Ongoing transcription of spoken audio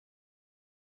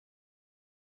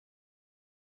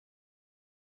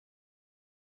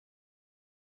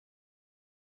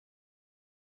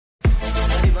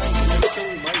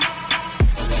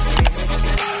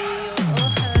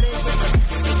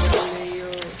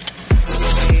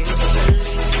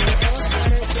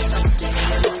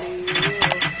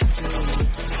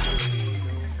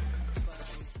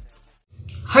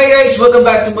guys, welcome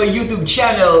back to my YouTube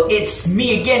channel. It's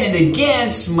me again and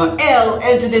again, Hale,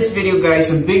 and to this video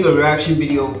guys, I'm doing a reaction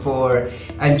video for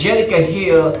Angelica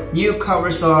Hale new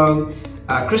cover song,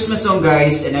 Christmas song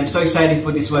guys, and I'm so excited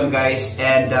for this one guys.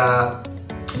 And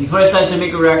before I start to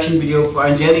make a reaction video for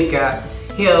Angelica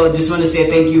Hale, just want to say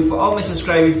thank you for all my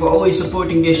subscribing, for always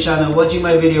supporting this channel, watching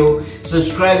my video,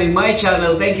 subscribing my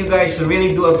channel. Thank you guys, I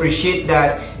really do appreciate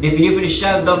that. And if you're new for this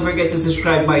channel, don't forget to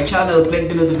subscribe my channel, click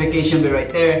the notification bell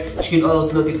right there. You can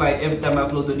always notified every time I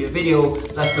upload a new video.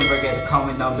 Plus don't forget to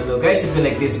comment down below guys if you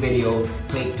like this video,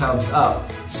 click thumbs up.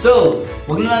 So,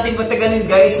 wag na natin patagalin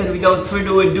guys, and without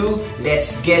further ado,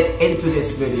 let's get into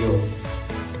this video.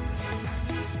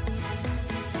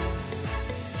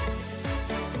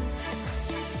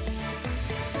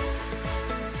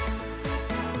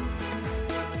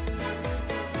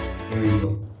 Here we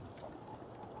go.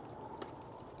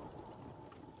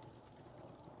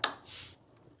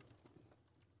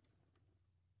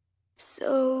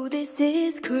 So this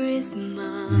is Christmas.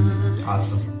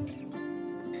 Awesome.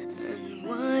 And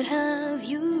what have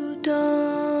you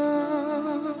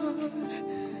done?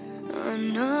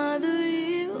 Another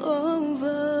year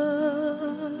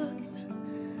over.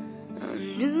 A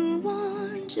new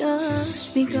one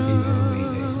just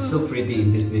begun. So pretty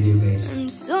in this video guys.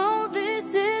 And so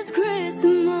this is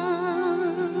Christmas.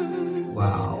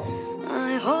 Wow.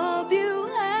 I hope you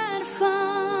had fun.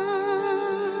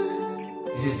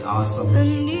 This is awesome. The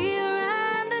near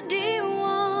and the dear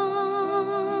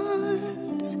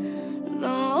ones, the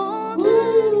old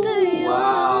and the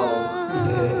young.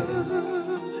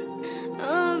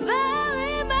 A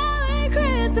very Merry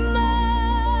Christmas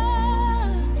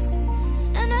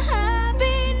and a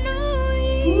Happy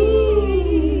New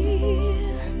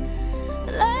Year.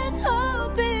 Let's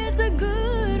hope it's a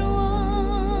good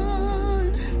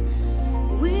one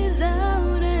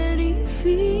without any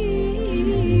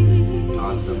fear.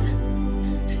 Awesome.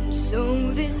 And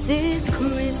so this is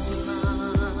Christmas,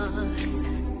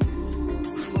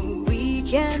 for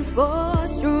weak and for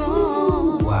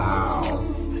strong. Wow.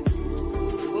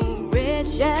 For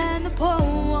rich and the poor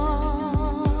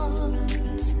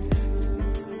ones.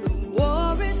 The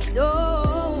war is so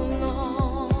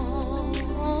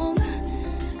long.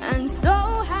 And so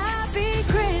happy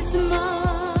Christmas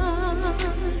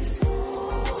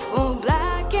for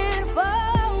black and for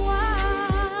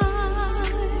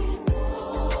white,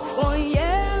 for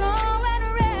yellow and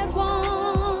red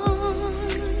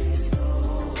ones.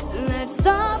 Let's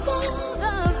stop all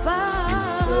the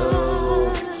fights.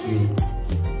 So cute.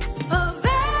 A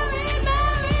very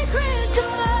Merry Christmas.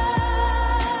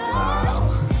 Wow.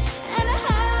 And a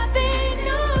Happy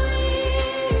New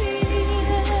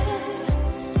Year.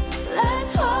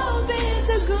 Let's hope it's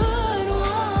a good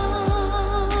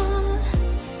one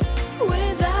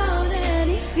without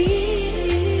any fear.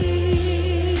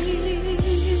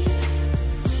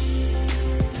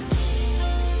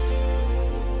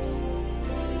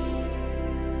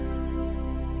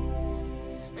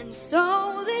 And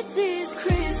so this is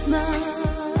Christmas.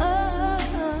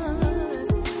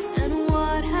 And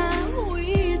what have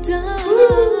we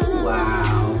done?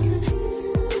 Wow.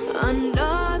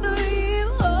 Another year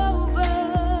over.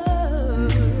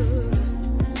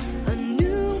 A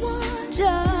new one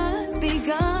just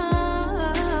begun.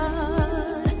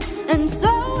 And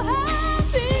so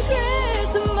happy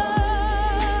Christmas.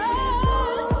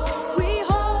 We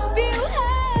hope you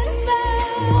had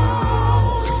fun.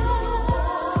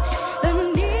 The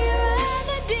near and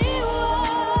the dear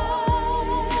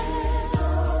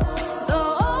ones, the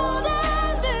old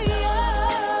and the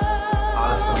young.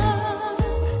 Awesome.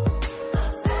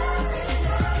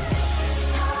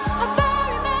 A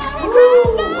very Merry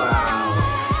Christmas. Wow.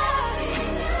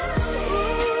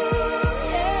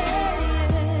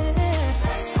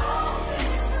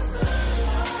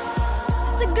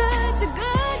 It's a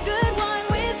good one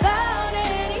without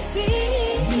any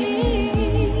fear.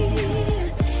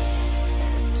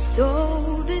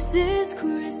 So this is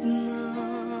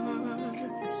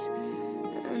Christmas,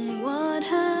 and what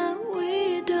have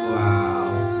we done?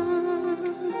 Wow.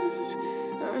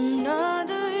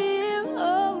 Another year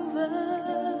over,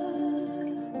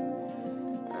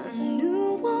 a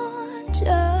new one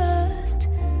just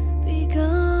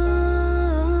begun.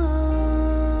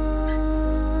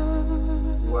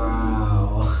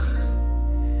 Wow.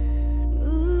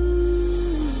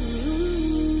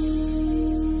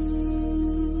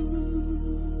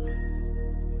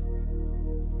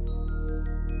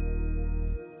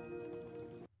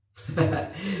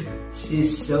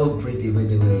 She's so pretty by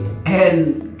the way.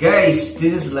 And guys,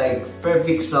 this is like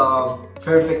perfect song,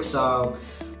 perfect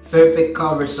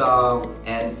cover song,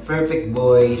 and perfect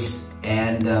voice.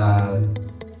 And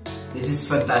this is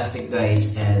fantastic,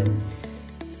 guys, and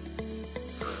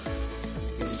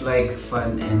it's like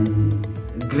fun and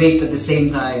great at the same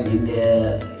time. In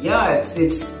the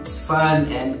it's fun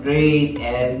and great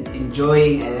and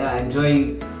enjoying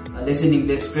listening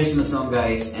this Christmas song,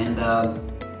 guys. And I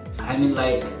mean,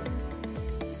 like,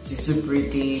 she's so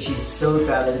pretty, she's so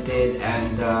talented,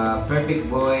 and perfect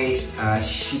voice.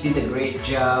 She did a great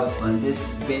job on this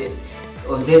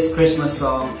Christmas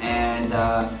song, and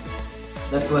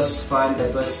that was fun.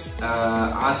 That was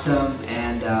awesome,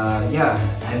 and yeah,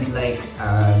 I mean, like,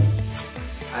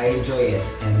 I enjoy it,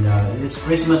 and this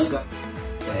Christmas, I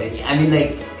mean,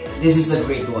 like, this is a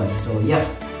great one. So yeah,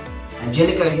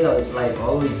 Angelica Hale is like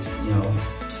always, you know,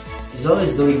 she's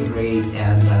always doing great,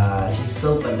 and she's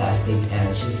so fantastic,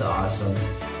 and she's awesome,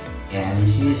 and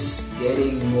she's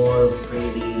getting more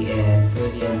pretty and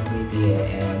pretty and pretty,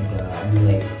 and I mean,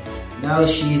 like, now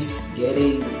she's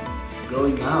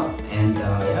growing up, and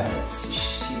yeah,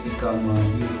 she become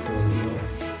beautiful, you know.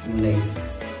 I mean, like,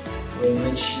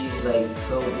 when she's like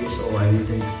 12 years old, I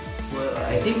mean, well,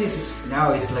 I think this is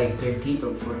now is like 13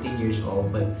 or 14 years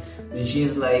old, but when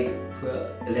she's like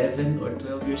 11 or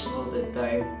 12 years old at that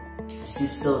time,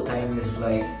 she's still timeless.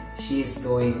 Like, she's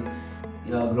going,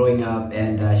 you know, growing up,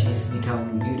 and she's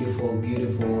become beautiful,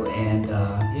 and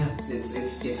yeah, it's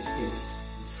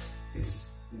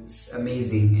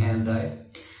amazing. And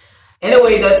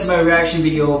anyway, that's my reaction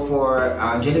video for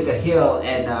Angelica Hale,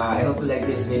 and I hope you like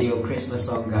this video, Christmas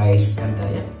song, guys. And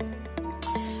yeah.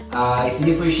 If you're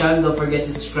new for your channel, don't forget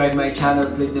to subscribe my channel,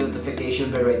 click the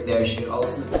notification bell right there. So you're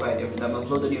always notified every time I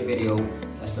upload a new video.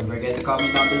 Just don't forget to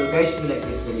comment down below, guys, if you like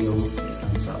this video. Hit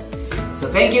thumbs up. So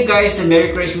thank you, guys, and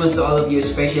Merry Christmas to all of you,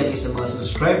 especially sa mga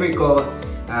subscriber ko.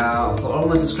 For all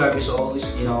my subscribers,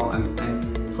 always, you know, I'm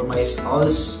for my all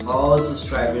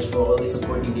subscribers for always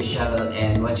supporting this channel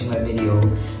and watching my video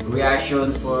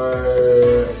reaction for,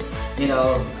 you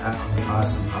know,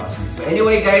 awesome. So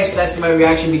anyway, guys, that's my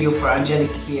reaction video for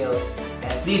Angelica Hale,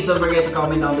 and please don't forget to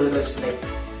comment down below, guys,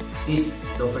 please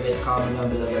don't forget to comment down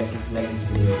below, guys, if you like this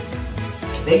video.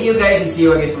 So thank you, guys, and see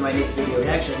you again for my next video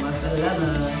reaction.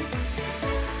 Masalamat!